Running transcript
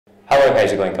Hello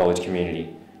Hazel Glen College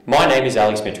community. My name is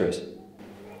Alex Mitras.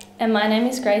 And my name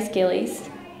is Grace Gillies.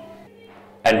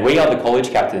 And we are the college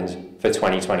captains for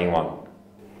 2021.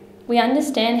 We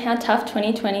understand how tough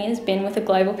 2020 has been with a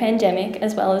global pandemic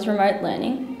as well as remote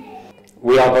learning.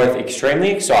 We are both extremely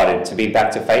excited to be back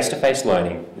to face-to-face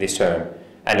learning this term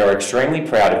and are extremely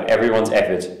proud of everyone's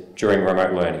efforts during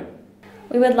remote learning.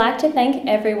 We would like to thank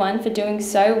everyone for doing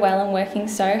so well and working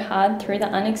so hard through the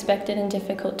unexpected and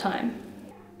difficult time.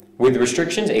 With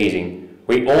restrictions easing,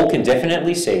 we all can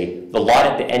definitely see the light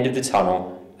at the end of the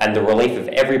tunnel and the relief of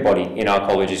everybody in our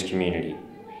college's community.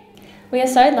 We are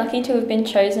so lucky to have been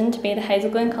chosen to be the Hazel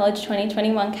Glen College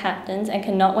 2021 captains and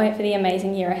cannot wait for the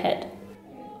amazing year ahead.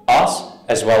 Us,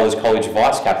 as well as college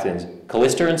vice captains,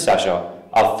 Callista and Sasha,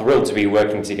 are thrilled to be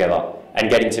working together and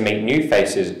getting to meet new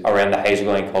faces around the Hazel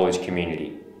Glen College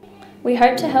community. We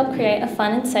hope to help create a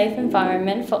fun and safe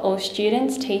environment for all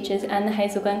students, teachers and the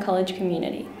Hazel Glen College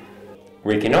community.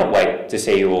 We cannot wait to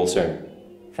see you all soon.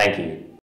 Thank you.